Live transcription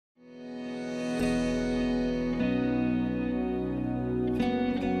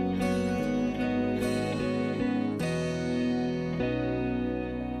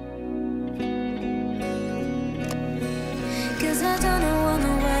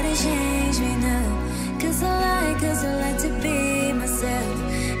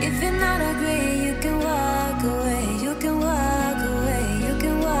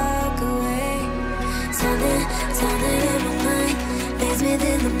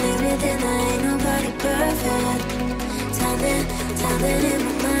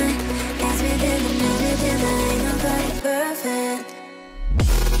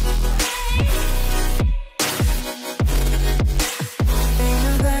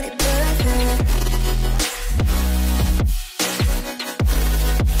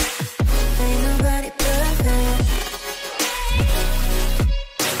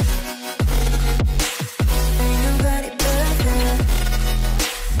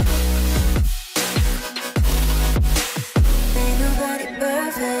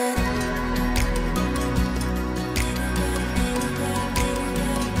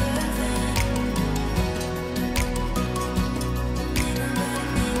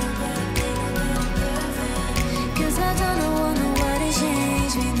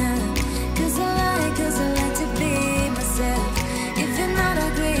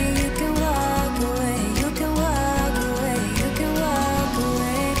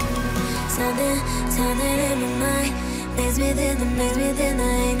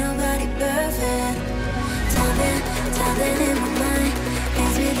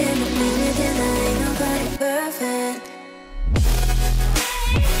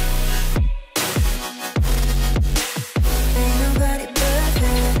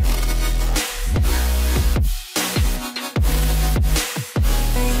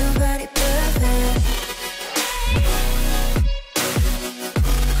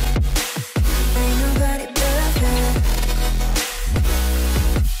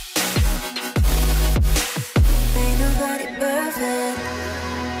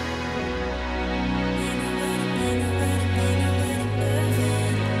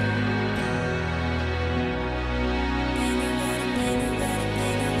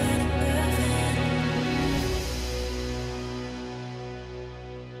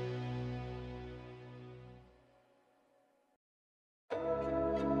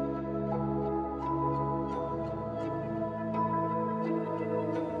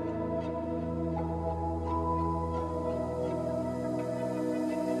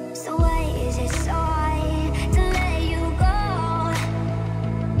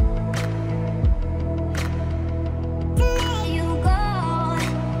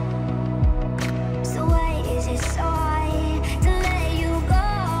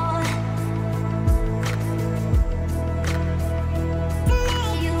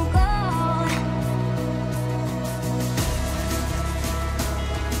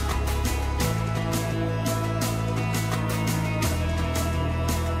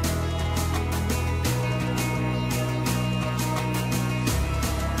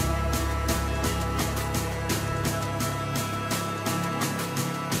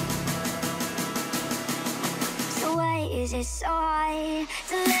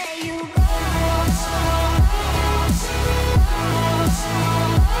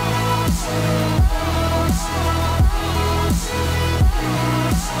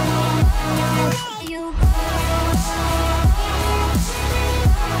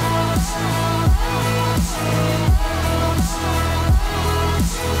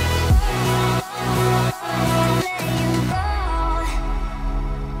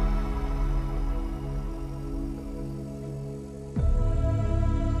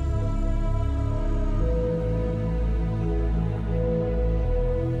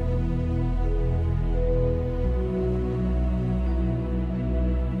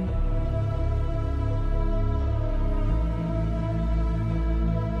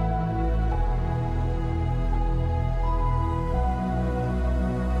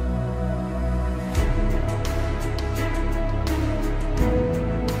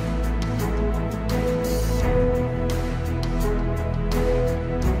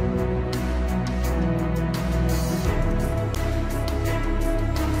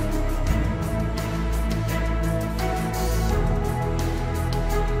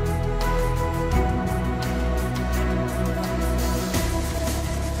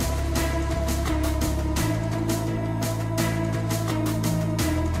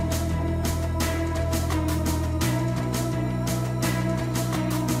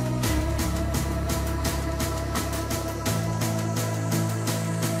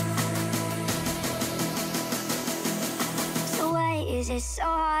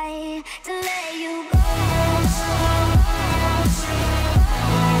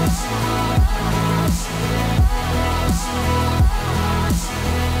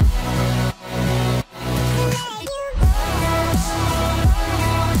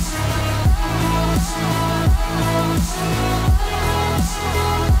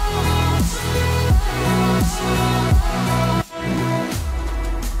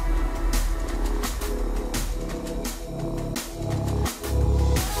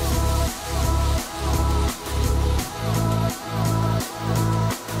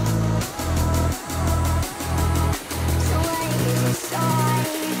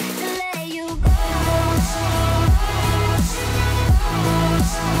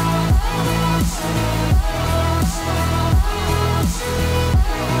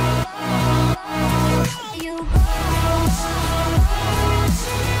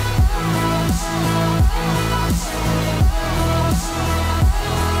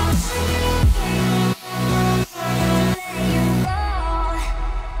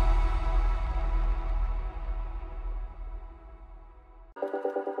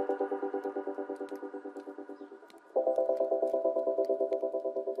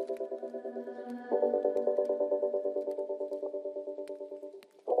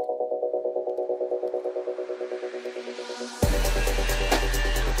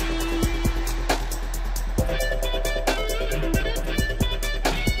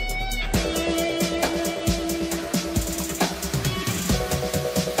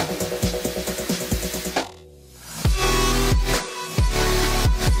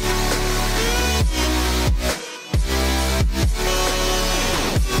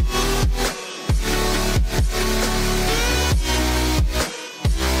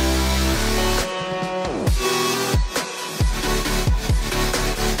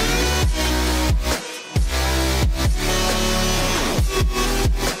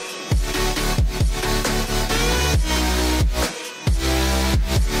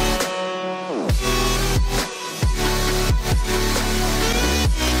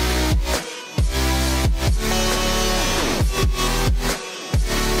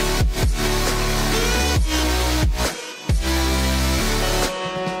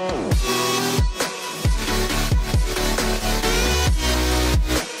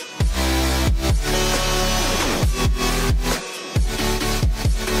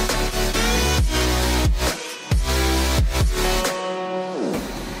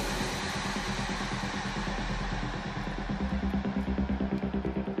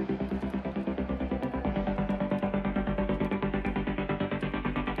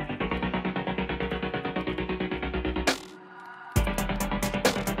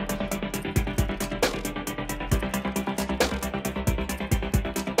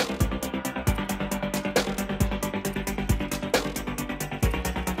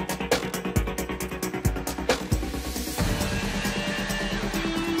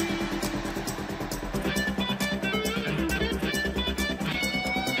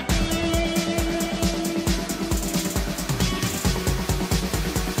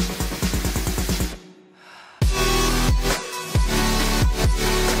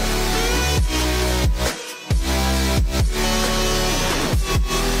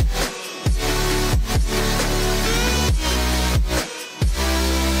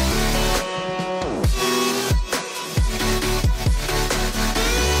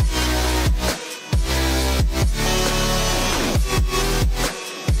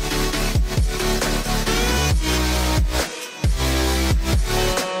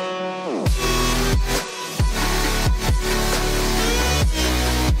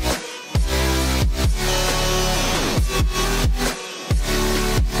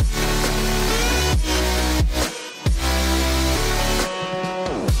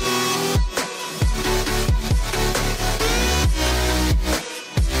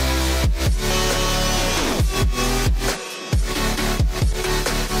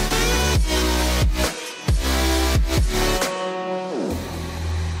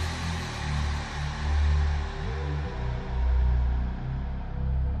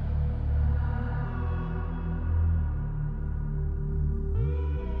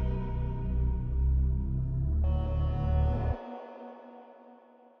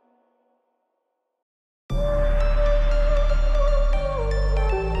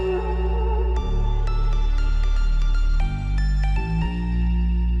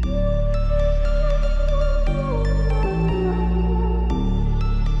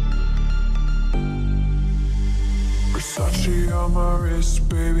Versace on my wrist,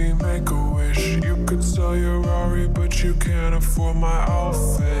 baby, make a wish. You could sell your Rari, but you can't afford my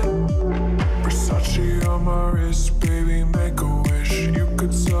outfit. Versace on my wrist, baby, make a wish. You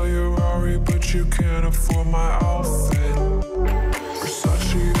could sell your Rari, but you can't afford my outfit.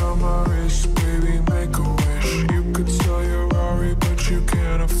 Versace on my wrist, baby, make a wish. You could sell your Rari, but you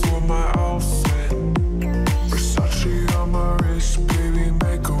can't afford my outfit. Versace on my wrist, baby,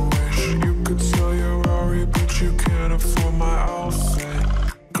 make a wish. You could sell your Rari, but you can't afford my outfit.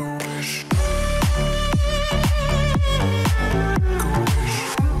 Go wish. Go wish.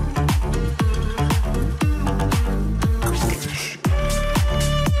 Go wish.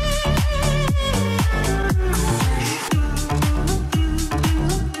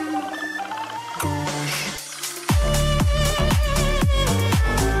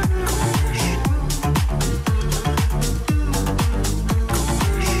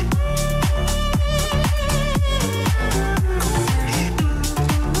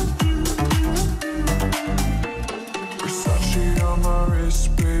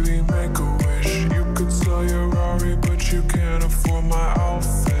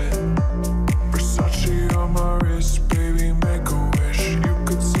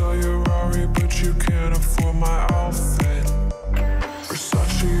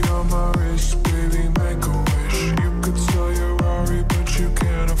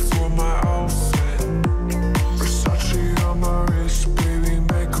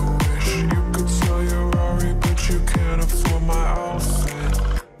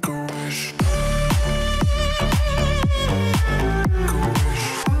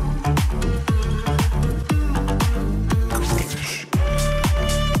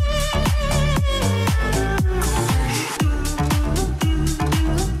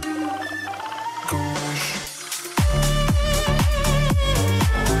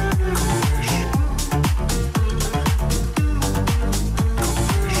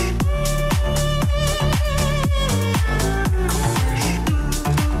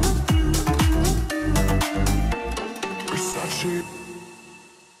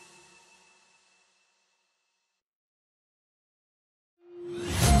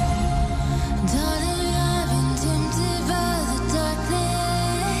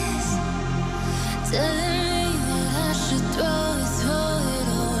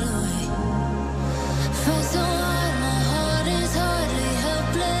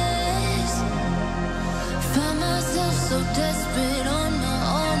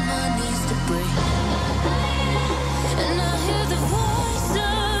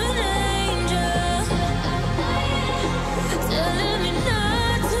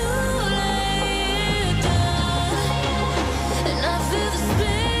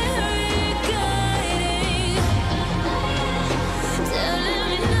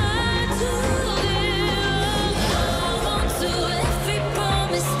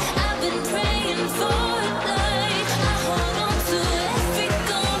 I've been praying for a night. I hold on to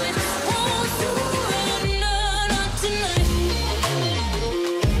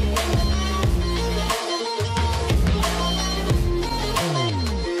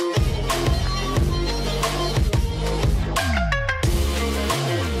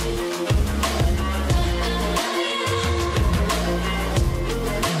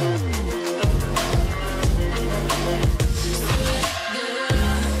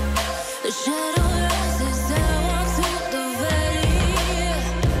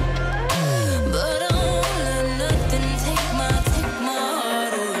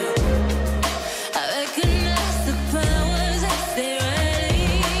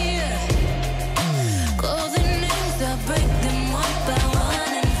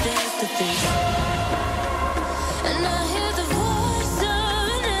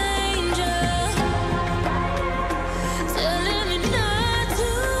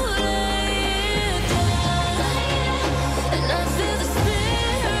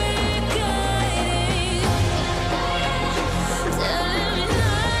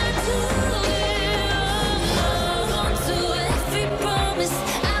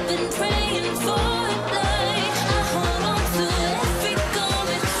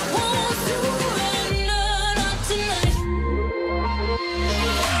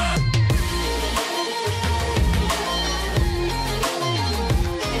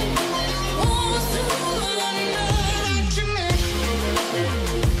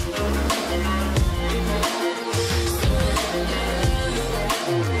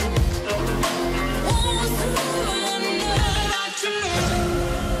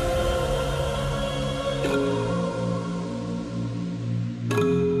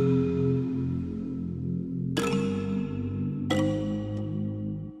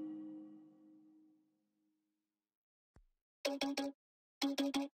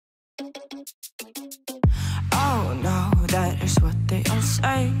Oh no, that is what they all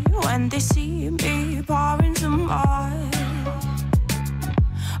say when they see me pouring some more.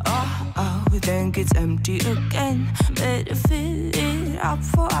 Oh, think it's empty again. Better fill it up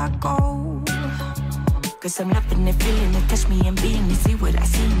before I go. Cause I'm loving it, feeling it, touch me and being it. See what I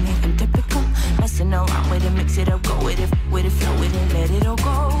see in it, I'm typical. Messing around with it, mix it up, go with it, flow with it, let it all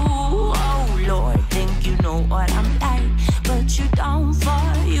go. Oh Lord, think you know what I'm like, but you don't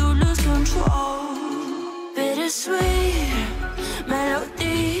fall, you lose control. Bittersweet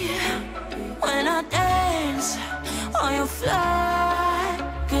melody when I dance on your fly.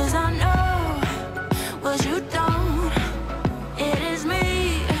 Cause I know what you don't, it is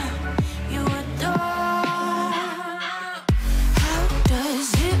me you adore. How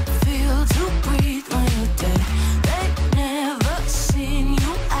does it feel to breathe when you're dead? They've never seen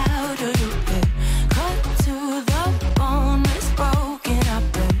you out of your bed. Cut to the bone, it's broken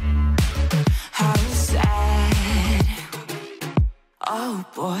up and how sad. Oh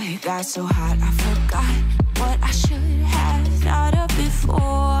boy, got so hot I forgot what I should have thought of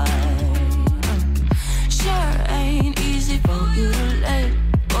before. Sure ain't easy for you to let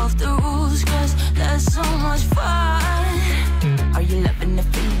off the rules, cause that's so much fun. Are you loving the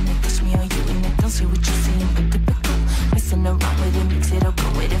feeling it? Touch me, are you in it? Don't see what you're seeing, but typical. Messing around with it, mix it up, go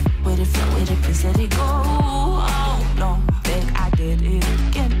with it, flow with it, please let it go. Oh no, think I did it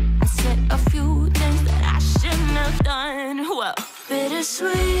again. I said a few things that I shouldn't have done. Well,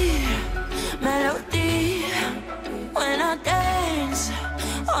 bittersweet melody when I dance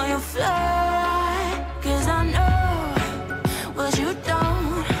on your fly. Cause I know what you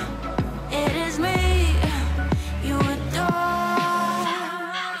don't, it is me you adore.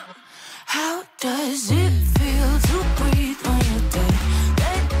 How does it feel to breathe when you're dead?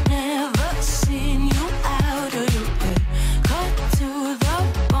 They've never seen you out of your bed. Cut to the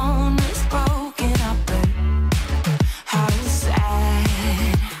bone, it's broken up and how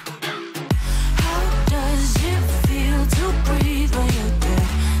sad. How does it feel to breathe when you're dead?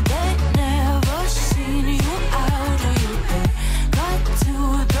 They've never seen you out of your bed. Cut to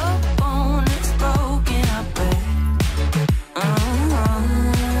the bone, it's broken up and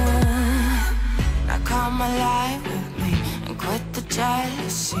now come alive with me and quit the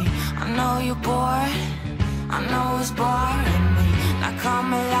jealousy. I know you're bored, I know it's boring me. Now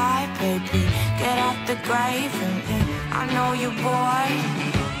come alive, baby, get out the grave and I know you're bored.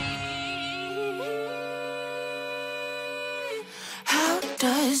 How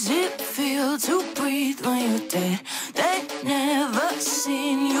does it feel to breathe when you're dead? They've never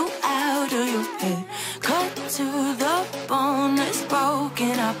seen you out of your bed. Cut to the bone, it's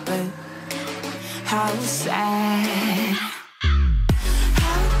broken up and how sad.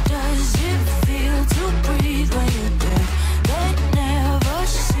 How does it feel to breathe when you're dead? They've never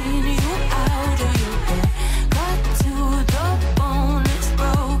seen you out of your bed. Cut to the bone, it's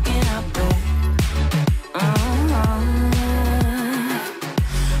broken up and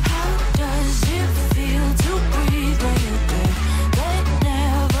how does it feel to breathe when you're dead? They've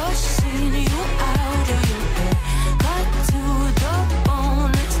never seen you out of your bed. Cut to the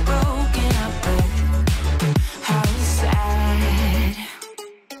bone, it's broken up and how sad.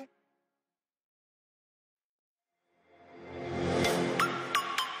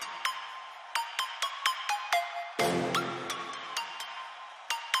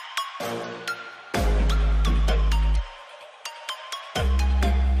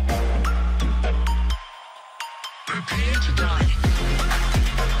 Prepare to die.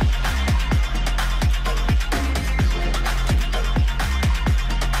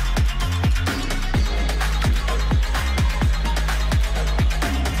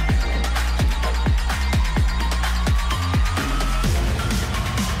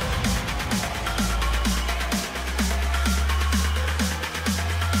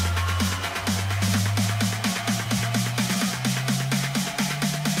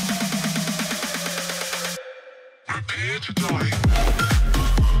 Prepare to die.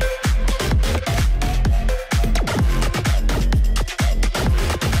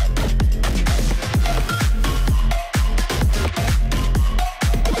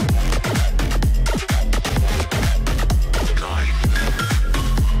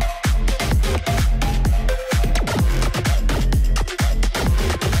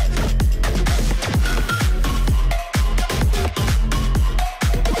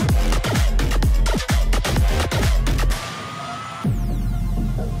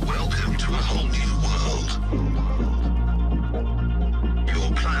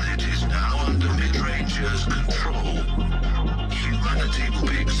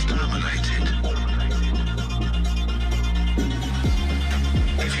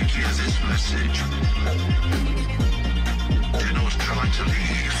 this message. Do not try to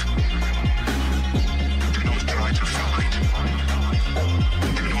leave. Do not try to fight.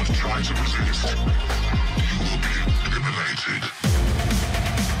 Do not try to resist. You will be eliminated.